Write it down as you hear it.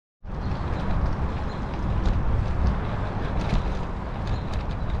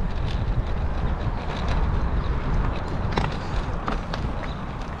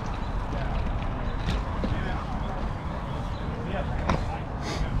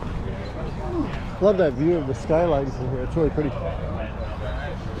Love that view of the skylines in here. It's really pretty.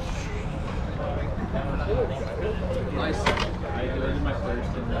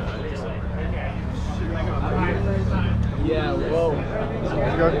 Yeah, whoa.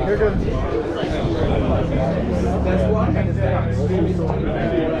 You're good.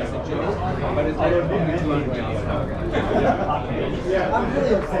 I'm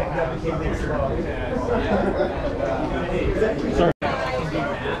really upset. Sorry.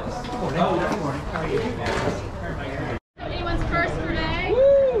 Anyone's first for today?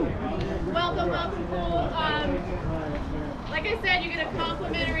 Woo! Welcome, welcome, cool. Like I said, you get a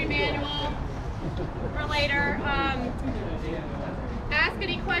complimentary manual for later. Ask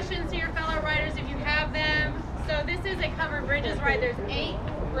any questions to your fellow riders if you have them. So this is a covered bridges ride. There's 8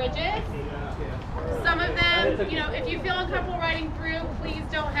 bridges. Some of them, you know, if you feel uncomfortable riding through, please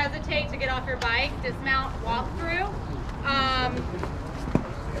don't hesitate to get off your bike, dismount, walk through.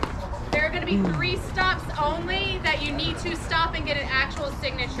 There are going to be 3 stops only that you need to stop and get an actual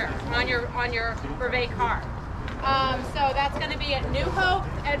signature on your Brevet card. So that's going to be at New Hope.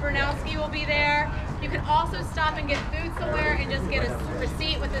 Ed Bernowski will be there. You can also stop and get food somewhere and just get a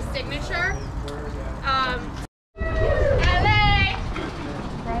receipt with a signature. LA!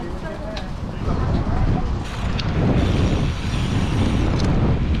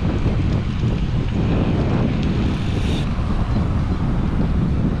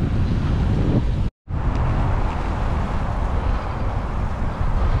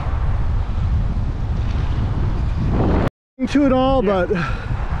 To it all, but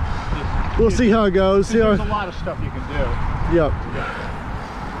we'll see how it goes. There's a lot of stuff you can do. Yep.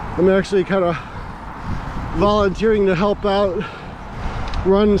 I'm actually kind of volunteering to help out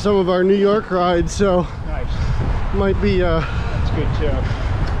run some of our New York rides, so Nice. might be That's good too.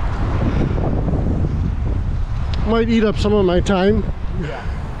 might eat up some of my time. Yeah.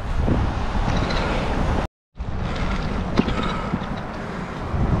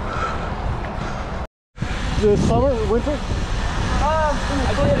 The summer, winter?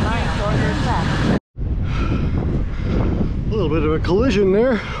 I did A little bit of a collision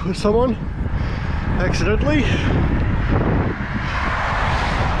there with someone accidentally.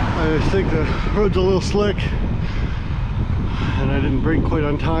 I think the road's a little slick and I didn't brake quite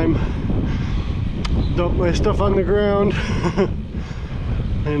on time. Dumped my stuff on the ground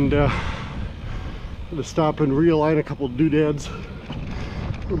and had to stop and realign a couple doodads.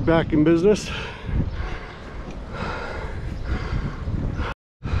 We're back in business.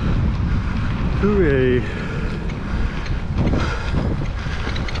 Hooray!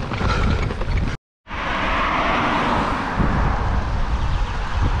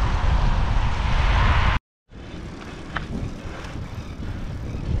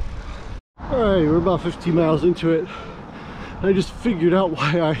 Alright, we're about 15 miles into it. I just figured out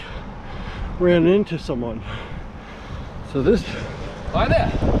why I ran into someone. So this... Hi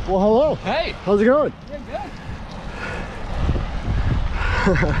there. Well, hello. Hey. How's it going? Yeah,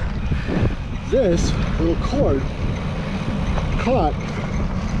 good. This little cord caught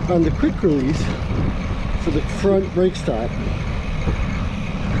on the quick release for the front brake stop.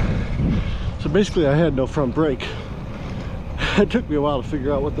 So basically I had no front brake. It took me a while to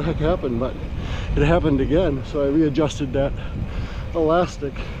figure out what the heck happened, but it happened again. So I readjusted that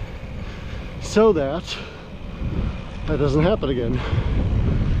elastic so that doesn't happen again.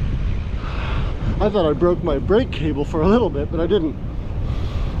 I thought I broke my brake cable for a little bit, but I didn't.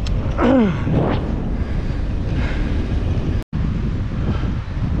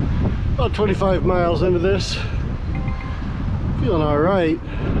 About 25 miles into this, feeling all right.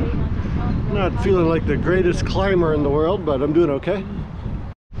 Not feeling like the greatest climber in the world, but I'm doing okay.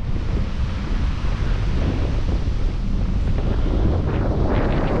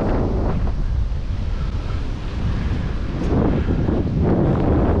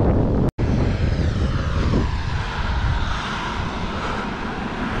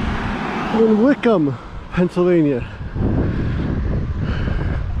 In Wickham, Pennsylvania.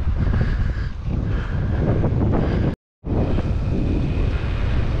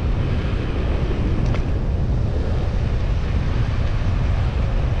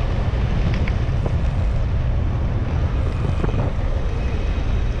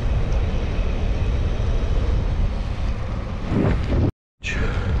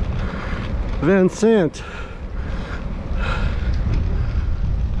 Van Sant,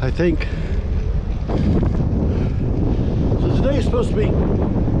 I think. So today is supposed to be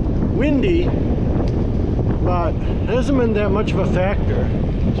windy, but it hasn't been that much of a factor.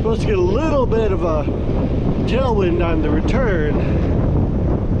 It's supposed to get a little bit of a tailwind on the return,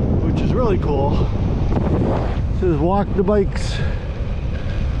 which is really cool. It says walk the bikes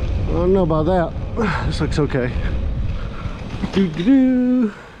I don't know about that. This looks okay.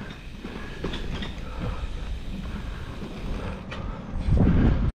 Doo-doo-doo.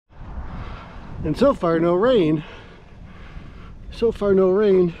 And so far no rain. So far no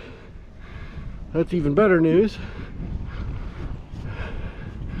rain. That's even better news.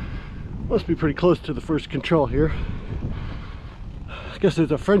 Must be pretty close to the first control here. I guess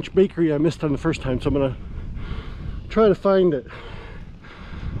there's a French bakery I missed on the first time, so I'm gonna try to find it.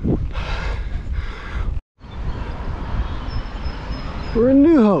 We're in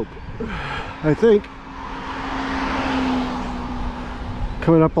New Hope, I think.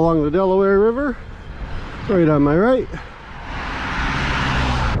 Coming up along the Delaware River, right on my right.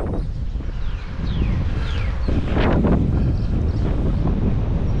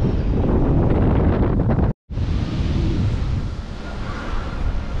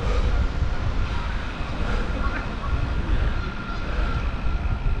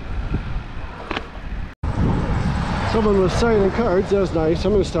 Someone was signing cards. That was nice.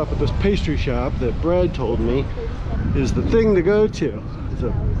 I'm going to stop at this pastry shop that Brad told me is the thing to go to. It's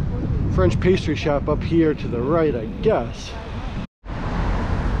a French pastry shop up here to the right, I guess.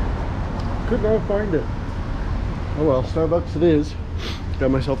 Could not find it. Oh well, Starbucks it is.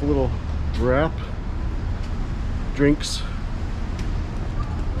 Got myself a little wrap. Drinks.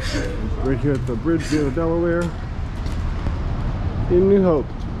 Right here at the bridge near the Delaware in New Hope.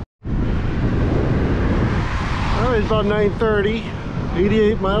 It's about 9:30,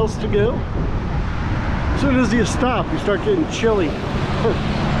 88 miles to go. As soon as you stop, you start getting chilly.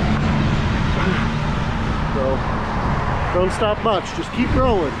 So, don't stop much, just keep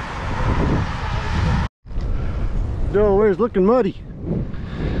rolling. Delaware's looking muddy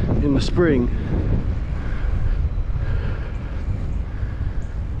in the spring.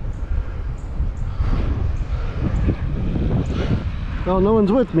 Well, no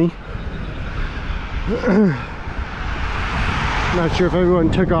one's with me. Not sure if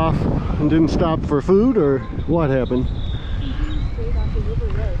everyone took off and didn't stop for food or what happened.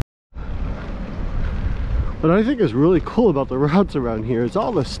 What I think is really cool about the routes around here is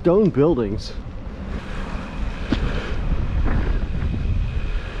all the stone buildings.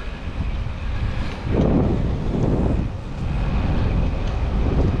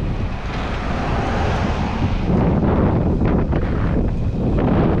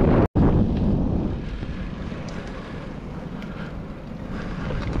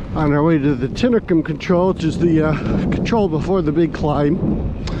 On our way to the Tinnercombe control, which is the control before the big climb.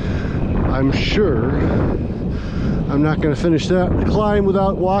 I'm sure I'm not going to finish that climb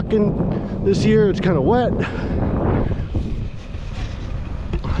without walking this year. It's kind of wet.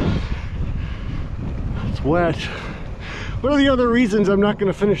 It's wet. What are the other reasons I'm not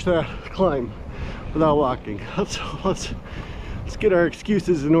going to finish that climb without walking? Let's get our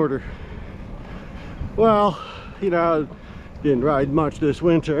excuses in order. Well, you know, didn't ride much this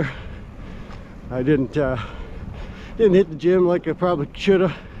winter. I didn't hit the gym like I probably should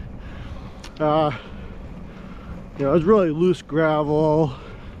have. You know, it was really loose gravel.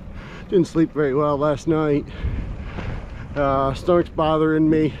 Didn't sleep very well last night. Stomach's bothering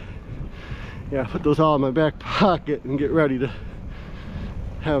me. Yeah, put those all in my back pocket and get ready to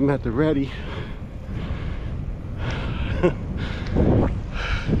have them at the ready.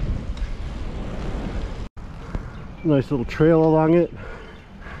 Nice little trail along it.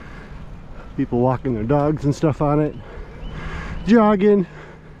 People walking their dogs and stuff on it. Jogging.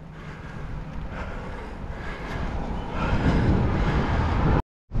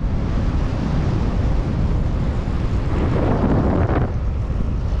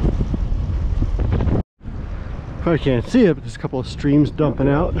 Probably can't see it, but there's a couple of streams dumping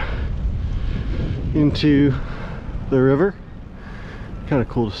out into the river. Kind of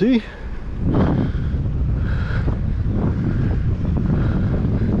cool to see.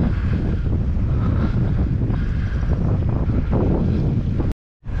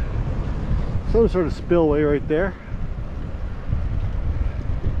 Some sort of spillway right there.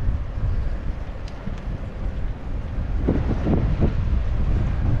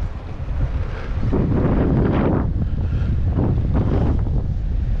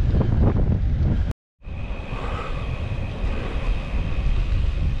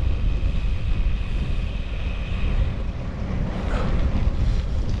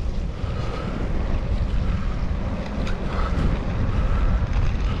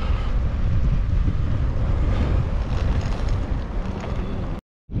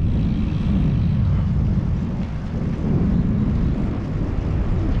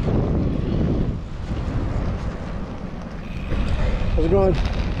 How's it going?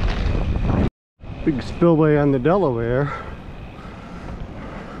 Big spillway on the Delaware.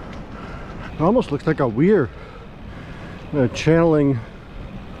 It almost looks like a weir channeling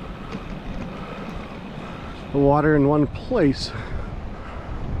the water in one place.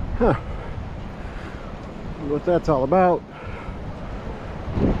 Huh. What that's all about.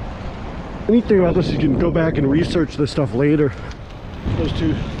 The neat thing about this is you can go back and research this stuff later. Those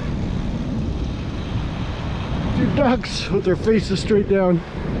two ducks with their faces straight down.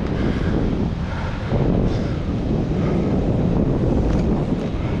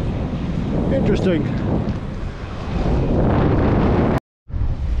 Interesting.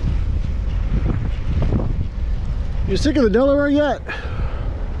 You sick of the Delaware yet?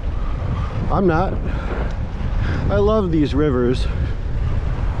 I'm not. I love these rivers.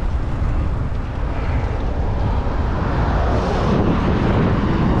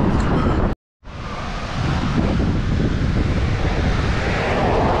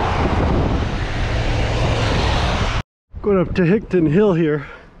 Going up to Hickton Hill here.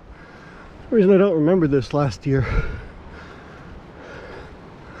 For some reason I don't remember this last year.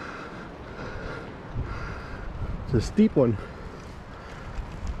 It's a steep one.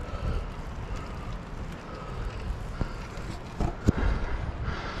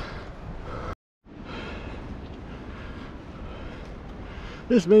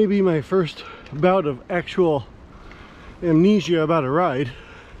 This may be my first bout of actual amnesia about a ride.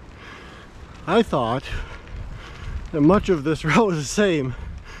 I thought that much of this route was the same.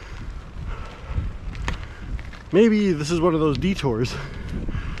 Maybe this is one of those detours,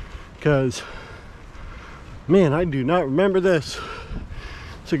 because man, I do not remember this.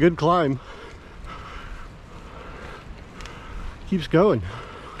 It's a good climb. Keeps going,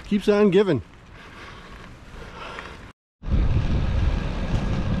 keeps on giving.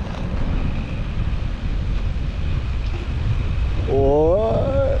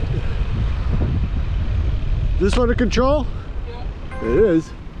 What? This under control? Yeah. It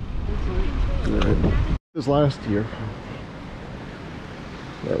is. All right. This last year.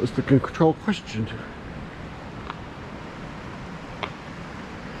 That was the control question.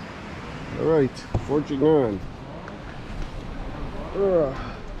 All right, forging on.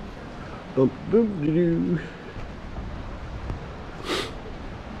 Bump, boom, doo doo.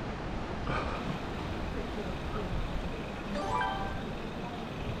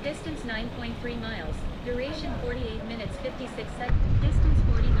 Distance 9.3 miles. Duration 48 minutes 56 seconds. Distance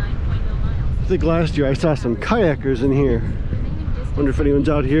 49.0 miles. I think last year I saw some kayakers in here. Wonder if anyone's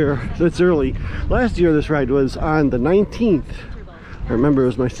out here. It's early. Last year this ride was on the 19th. I remember it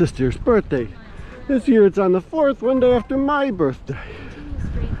was my sister's birthday. This year it's on the 4th, one day after my birthday. Continue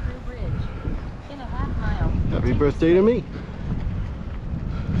straight through bridge. In a half mile. Happy birthday to me.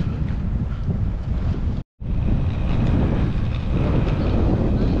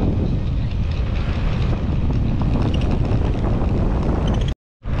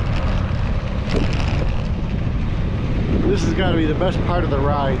 This has got to be the best part of the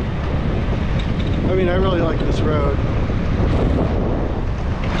ride. I mean, I really like this road.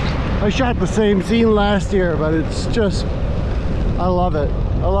 I shot the same scene last year, but it's just, I love it.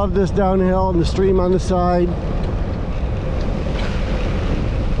 I love this downhill and the stream on the side.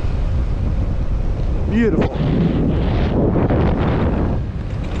 Beautiful.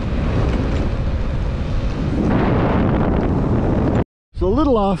 It's a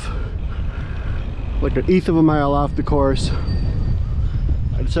little off, like an eighth of a mile off the course.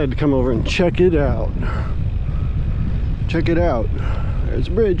 I decided to come over and check it out. Check it out. There's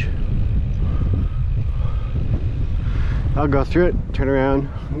a bridge. I'll go through it, turn around,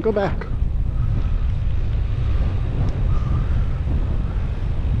 and go back.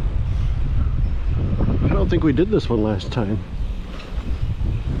 I don't think we did this one last time.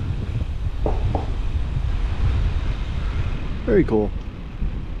 Very cool.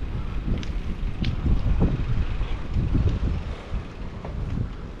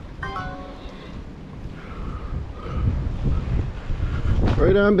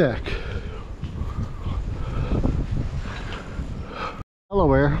 Right on back.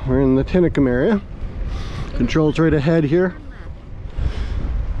 Delaware, we're in the Tinicum area. Control's right ahead here.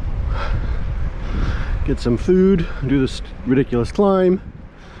 Get some food, do this ridiculous climb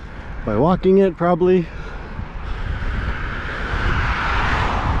by walking it probably.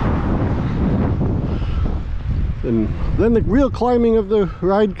 And then the real climbing of the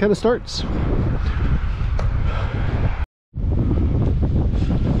ride kind of starts.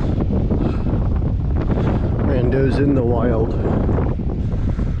 Randos in the wild.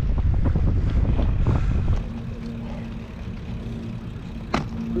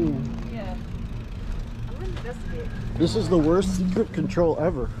 Yeah. I'm gonna investigate. This is the worst secret control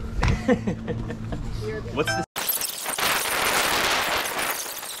ever. What's the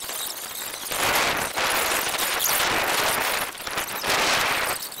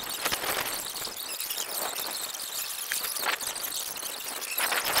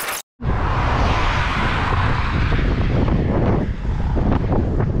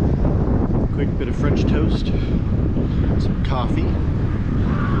Quick bit of French toast, some coffee,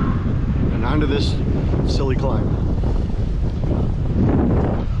 and onto this silly climb.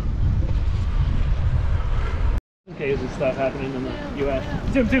 Okay, and stuff happening in the U.S.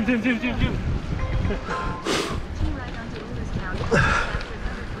 Zoom, zoom, zoom, zoom, zoom, zoom.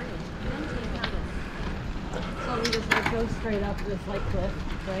 So we just like go straight up this like cliff,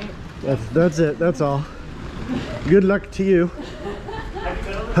 right? That's it. That's all. Good luck to you.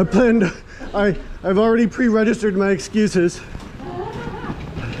 I planned. I've already pre-registered my excuses.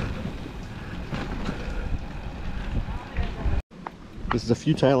 This is a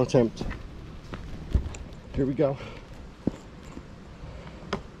futile attempt. Here we go.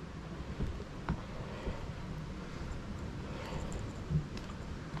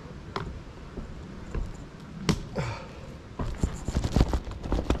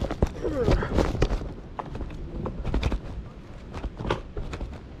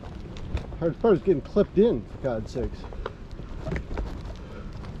 Hard part is getting clipped in, for God's sakes.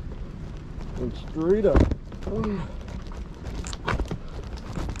 And straight up.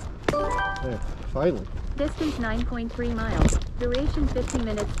 There, finally. Distance 9.3 miles. Duration 50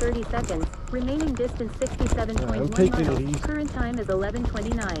 minutes 30 seconds. Remaining distance 67.1 it easy. miles. Current time is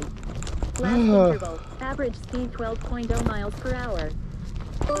 11:29. Last interval. Average speed 12.0 miles per hour.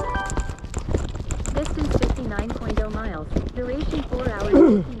 Distance 59.0 miles. Duration 4 hours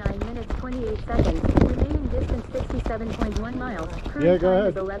 59 minutes 28 seconds. Remaining distance 67.1 miles. Current time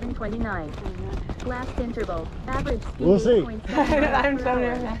is 11:29. Last interval. Average speed 8.7 miles per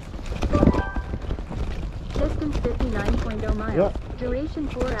hour. Distance 59.0 miles. Yep. Duration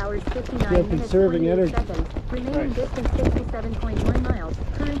 4 hours 59 Yeah, minutes conserving 28 energy. seconds. Remaining distance 67.1 miles.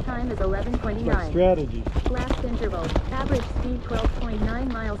 Current time is My 11:29. strategy. Last interval. Average speed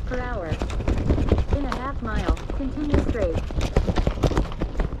 12.9 miles per hour. In a half mile. Continue straight.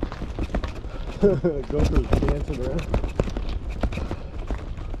 GoPro's dancing around.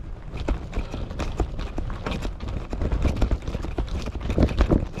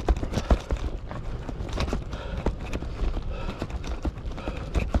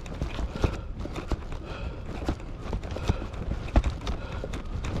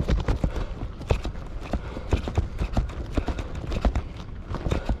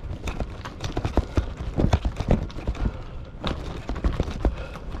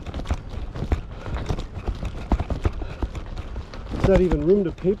 Not even room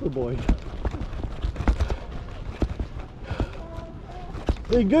to paperboy.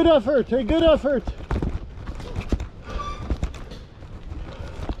 Hey, good effort! Hey, good effort!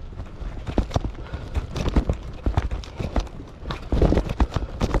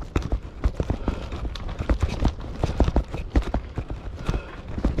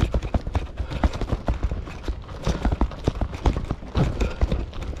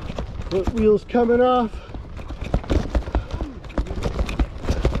 Foot wheels coming off.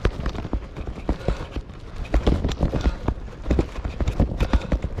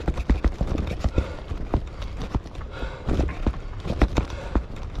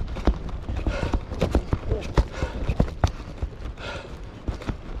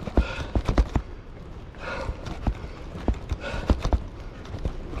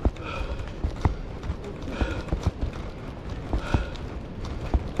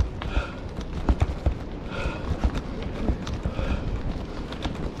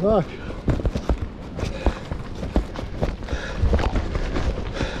 Fuck.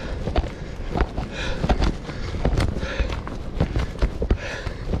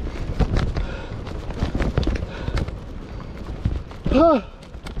 Ah,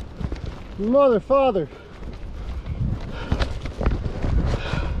 mother, father.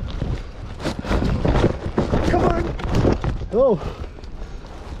 Come on. Oh,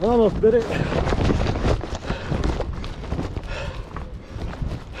 almost bit it.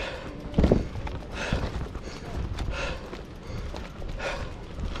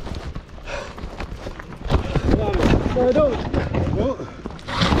 No, I don't. No.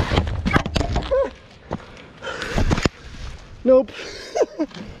 Nope.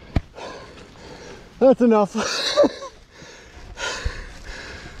 That's enough.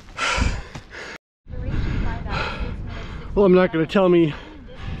 Well, I'm not going to tell me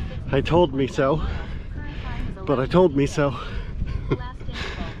I told me so, but I told me so.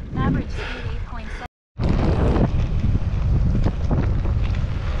 Average speed 8.7.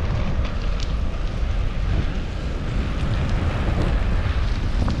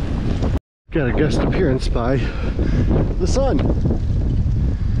 Got a guest appearance by the sun.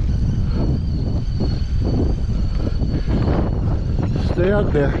 Stay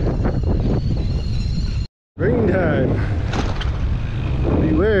out there. Rain time.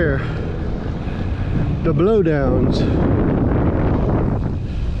 Beware the blowdowns.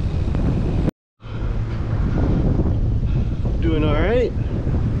 Doing all right.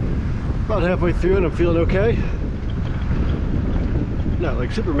 About halfway through and I'm feeling okay. Not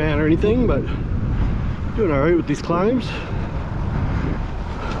like Superman or anything, but doing all right with these climbs.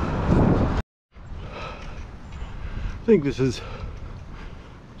 I think this is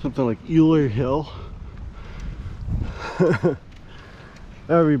something like Euler Hill.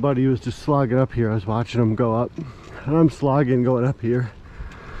 Everybody was just slogging up here. I was watching them go up, and I'm slogging going up here.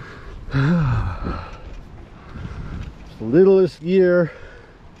 The littlest gear.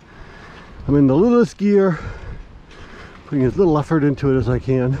 I'm in the littlest gear, putting as little effort into it as I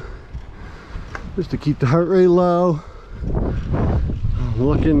can, just to keep the heart rate low. I'm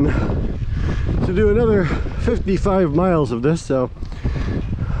looking to do another 55 miles of this, so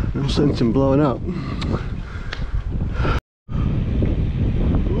no sense in blowing up.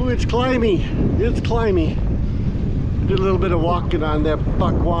 Ooh, it's climby. It's climby. I did a little bit of walking on that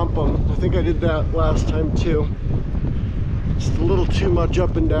buck wampum. I think I did that last time too. It's a little too much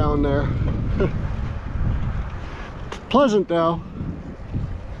up and down there. Pleasant though.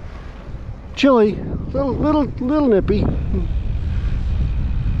 Chilly, little nippy,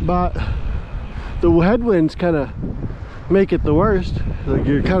 but the headwinds kind of make it the worst. Like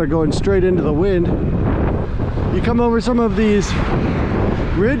you're kind of going straight into the wind. You come over some of these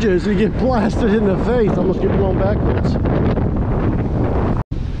ridges, you get blasted in the face, almost get blown backwards.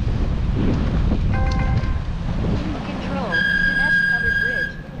 Control, Chamounix Covered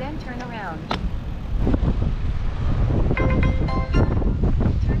Bridge, then turn around.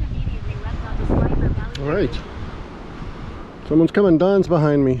 Turn immediately left onto Slifer Valley. All right. Someone's coming. Dawn's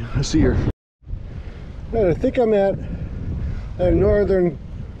behind me. I see her. All right, I think I'm at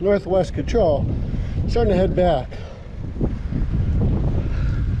northwest control. Starting to head back.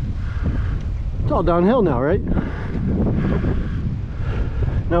 It's all downhill now, right?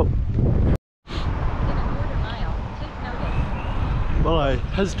 Nope. In a quarter mile, take notice. Well, I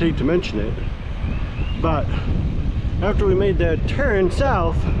hesitate to mention it, but after we made that turn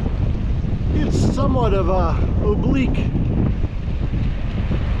south, it's somewhat of a oblique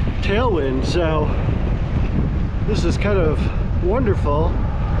tailwind, so this is kind of wonderful.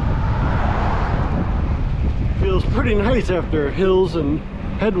 Feels pretty nice after hills and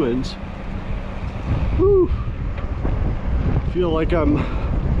headwinds. Woo! Feel like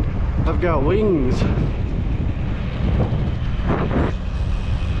I've got wings.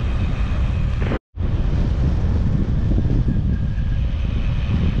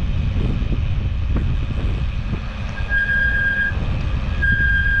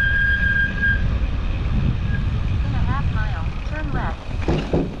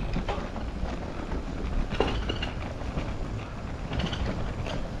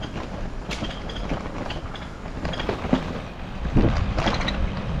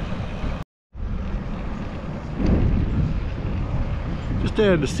 Just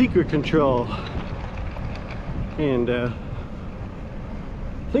had the secret control, and I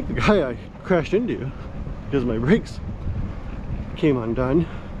think the guy I crashed into, because my brakes came undone,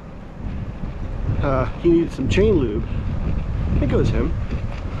 he needed some chain lube. I think it was him.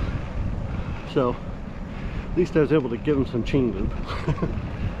 So at least I was able to give him some chain lube.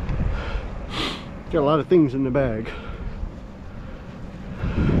 Got a lot of things in the bag.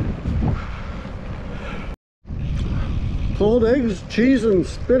 Cold eggs, cheese, and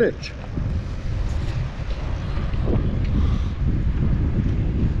spinach.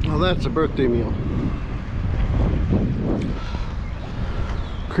 Oh, that's a birthday meal.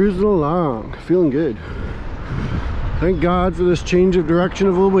 Cruising along, feeling good. Thank God for this change of direction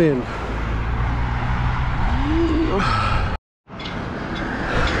of the wind.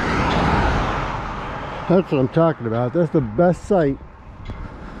 That's what I'm talking about. That's the best sight.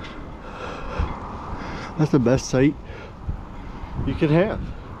 That's the best sight you could have.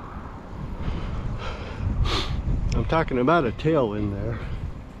 I'm talking about a tailwind there.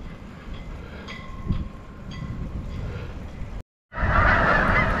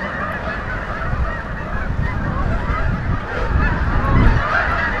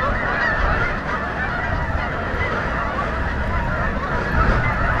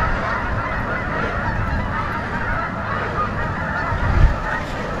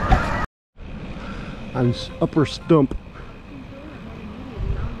 On upper stump.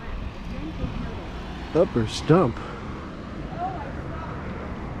 Upper stump.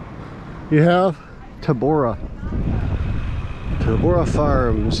 You have Tabora. Tabora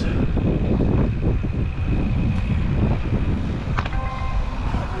Farms.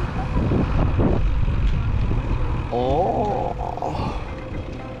 Oh.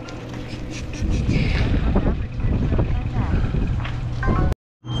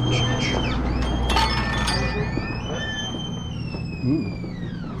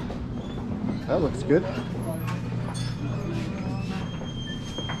 That looks good.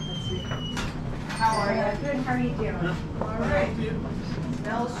 How are you? Good. How are you doing? All right.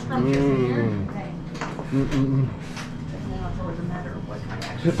 Smells scrumptious in here.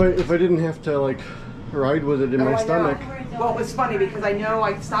 If I didn't have to like ride with it in my stomach. Well, it was funny because I know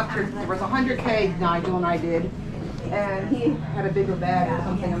I stopped here. There was 100K Nigel and I did, and he had a bigger bag or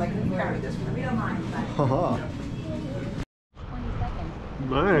something. I'm like, can you carry this for me? Haha.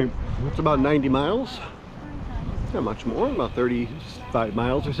 Alright, that's about 90 miles. Not much more, about 35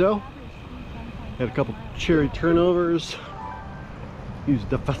 miles or so. Had a couple cherry turnovers. Used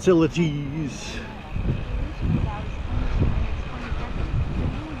the facilities.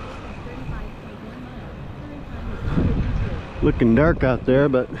 Looking dark out there,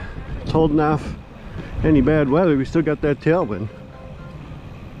 but it's holding off any bad weather. We still got that tailwind.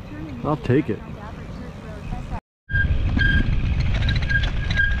 I'll take it.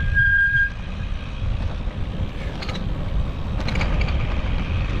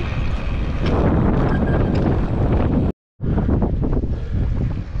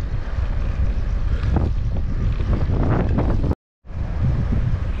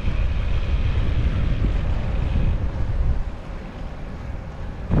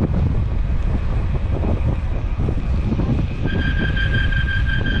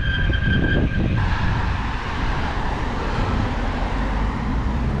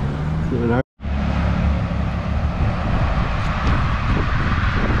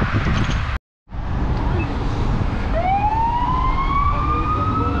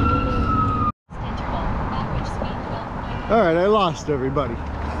 Alright, I lost everybody.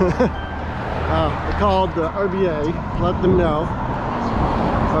 I called the RBA, let them know,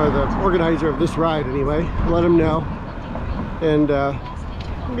 or the organizer of this ride anyway, let them know, and I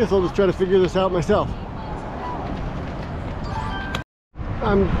guess I'll just try to figure this out myself.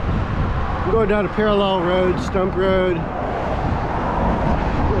 I'm going down a parallel road, stump road.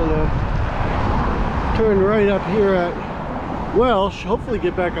 I'm gonna turn right up here at Welsh, hopefully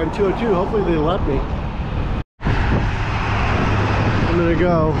get back on 202, hopefully they let me. I'm gonna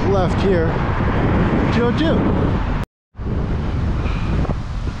go left here, 202.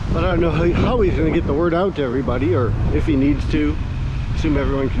 But I don't know how he's gonna get the word out to everybody, or if he needs to. Assume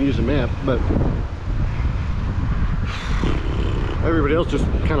everyone can use a map, but everybody else just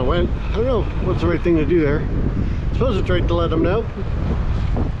kind of went. I don't know what's the right thing to do there. I suppose it's right to let them know.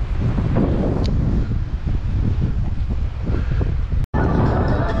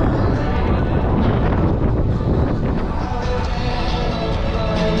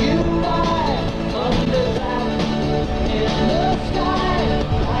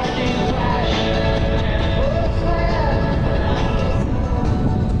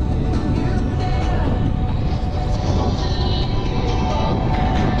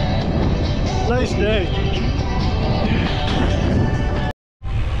 Nice day.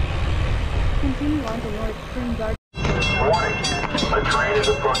 Continue on to North Spring Garden. Warning, a train is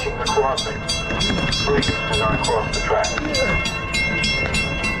approaching the crossing. Please do not cross the tracks.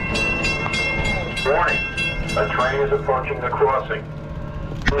 Warning, a train is approaching the crossing.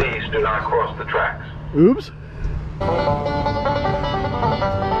 Please do not cross the tracks. Oops.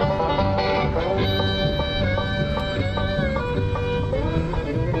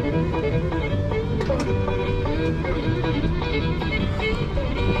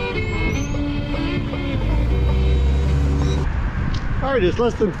 Alright, it's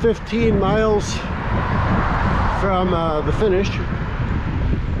less than 15 miles from the finish.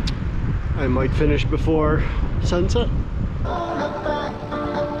 I might finish before sunset.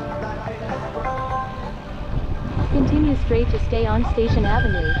 Continue straight to stay on Station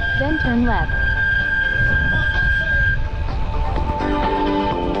Avenue, then turn left.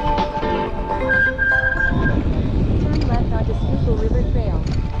 Turn left onto Schuylkill River Trail.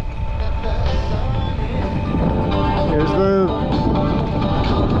 Here's the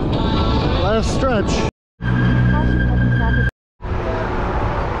last stretch. Caution heavy traffic.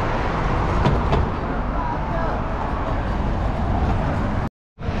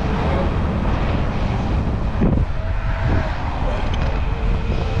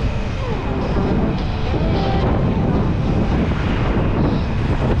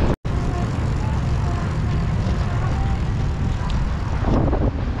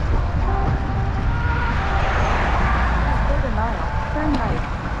 Quarter mile, turn right.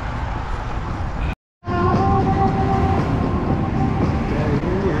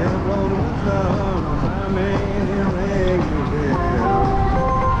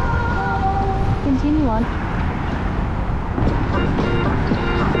 Continue on.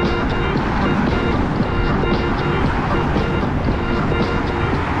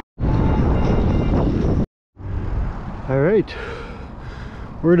 right,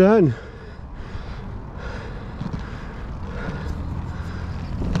 we're done.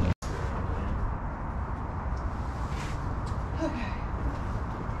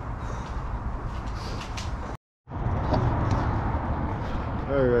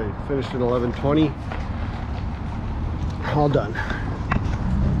 All right, finished at 11:20. All done.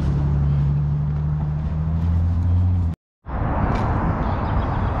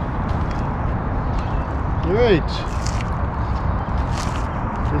 All right,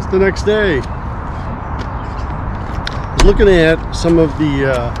 it's the next day. I was looking at some of the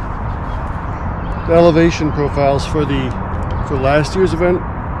elevation profiles for last year's event,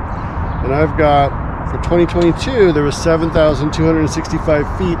 and I've got, for 2022, there was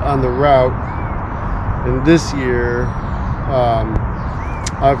 7,265 feet on the route, and this year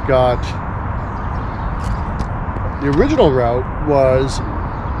I've got, the original route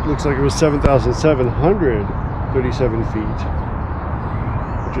looks like it was 7,737 feet,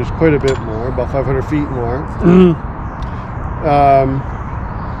 which is quite a bit more, about 500 feet more.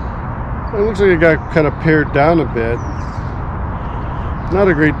 It looks like it got kind of pared down a bit. Not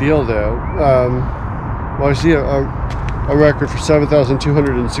a great deal though. Well, I see a record for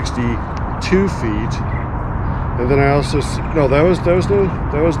 7,262 feet, and then I also no, that was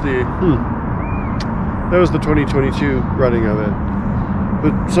the 2022 running of it.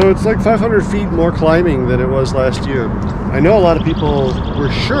 But so it's like 500 feet more climbing than it was last year. I know a lot of people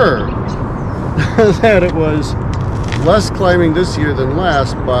were sure that it was less climbing this year than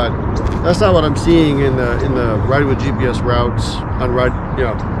last, but that's not what I'm seeing in the Ride with GPS routes on ride. You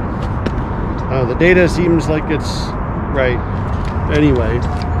know, the data seems like it's right. Anyway,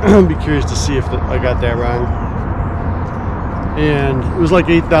 I'll be curious to see if I got that wrong. And it was like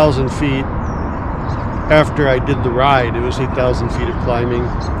 8,000 feet. After I did the ride, it was 8,000 feet of climbing.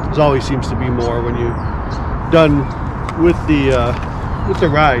 There always seems to be more when you're done with the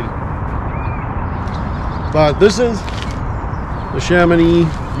ride. But this is the Chamounix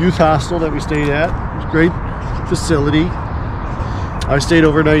Youth Hostel that we stayed at. It's a great facility. I stayed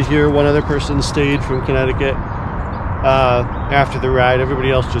overnight here. One other person stayed from Connecticut after the ride.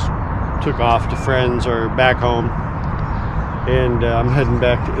 Everybody else just took off to friends or back home. And I'm heading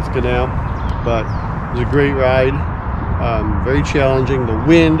back to Ithaca now. But it was a great ride, very challenging. The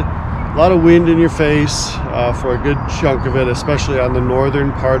wind, a lot of wind in your face for a good chunk of it, especially on the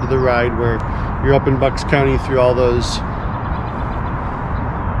northern part of the ride where you're up in Bucks County through all those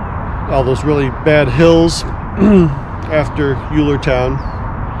really bad hills after Eulertown,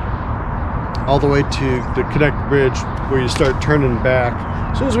 all the way to the Connect Bridge where you start turning back.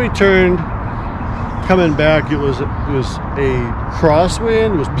 As soon as we turned, coming back, it was a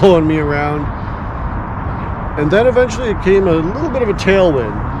crosswind. It was blowing me around. And then eventually it came a little bit of a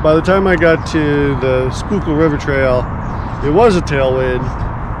tailwind. By the time I got to the Schuylkill River Trail, it was a tailwind,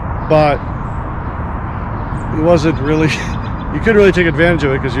 but it wasn't really, you couldn't really take advantage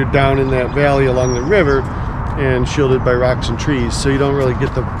of it because you're down in that valley along the river and shielded by rocks and trees, so you don't really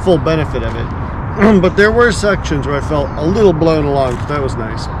get the full benefit of it. But there were sections where I felt a little blown along, so that was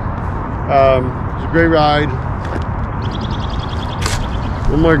nice. It was a great ride.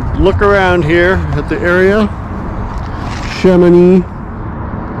 One more look around here at the area. Chamounix,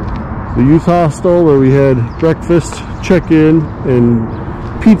 the youth hostel where we had breakfast, check-in, and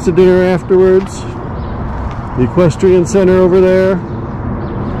pizza dinner afterwards. The equestrian center over there.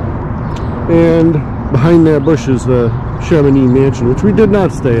 And behind that bush is the Chamounix mansion, which we did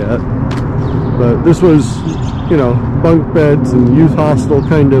not stay at. But this was, you know, bunk beds and youth hostel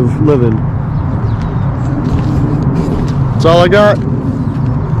kind of living. That's all I got.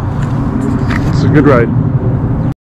 It's a good ride.